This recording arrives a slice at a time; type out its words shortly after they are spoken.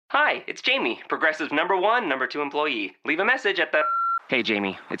Hi, it's Jamie, Progressive's number 1, number 2 employee. Leave a message at the... Hey,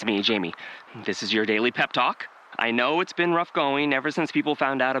 Jamie, it's me, Jamie. This is your daily pep talk. I know it's been rough going ever since people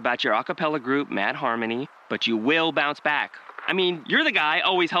found out about your a cappella group, Mad Harmony, but you will bounce back. I mean, you're the guy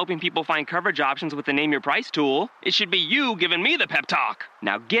always helping people find coverage options with the Name Your Price tool. It should be you giving me the pep talk.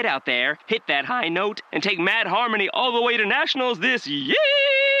 Now get out there, hit that high note, and take Mad Harmony all the way to nationals this year!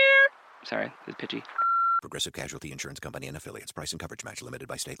 Sorry, it's pitchy. Progressive Casualty Insurance Company and Affiliates. Price and coverage match limited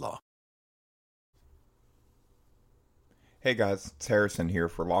by state law. Hey guys, it's Harrison here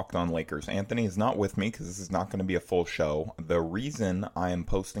for Locked On Lakers. Anthony is not with me because this is not going to be a full show. The reason I am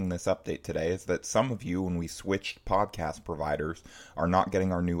posting this update today is that some of you, when we switched podcast providers, are not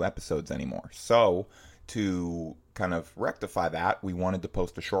getting our new episodes anymore. So, to kind of rectify that, we wanted to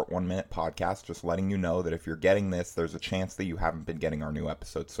post a short 1-minute podcast just letting you know that if you're getting this, there's a chance that you haven't been getting our new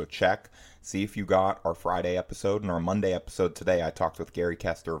episodes. So check, see if you got our Friday episode and our Monday episode today. I talked with Gary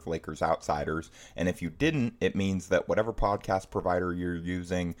Kester of Lakers Outsiders, and if you didn't, it means that whatever podcast provider you're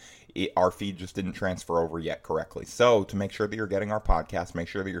using, our feed just didn't transfer over yet correctly. So to make sure that you're getting our podcast, make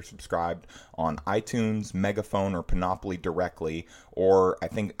sure that you're subscribed on iTunes, Megaphone, or Panoply directly, or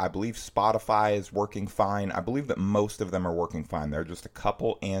I believe Spotify is working fine. I believe that most of them are working fine. There are just a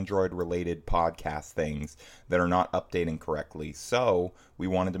couple Android-related podcast things that are not updating correctly. So we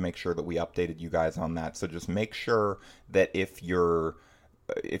wanted to make sure that we updated you guys on that. So just make sure that if you're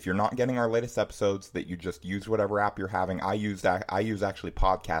not getting our latest episodes, that you just use whatever app you're having. I use actually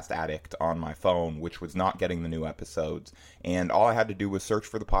Podcast Addict on my phone, which was not getting the new episodes. And all I had to do was search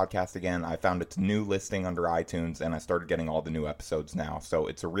for the podcast again. I found its new listing under iTunes, and I started getting all the new episodes now. So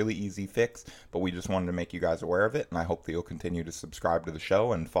it's a really easy fix, but we just wanted to make you guys aware of it. And I hope that you'll continue to subscribe to the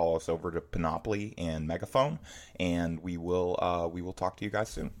show and follow us over to Panoply and Megaphone. And we will talk to you guys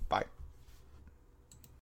soon. Bye.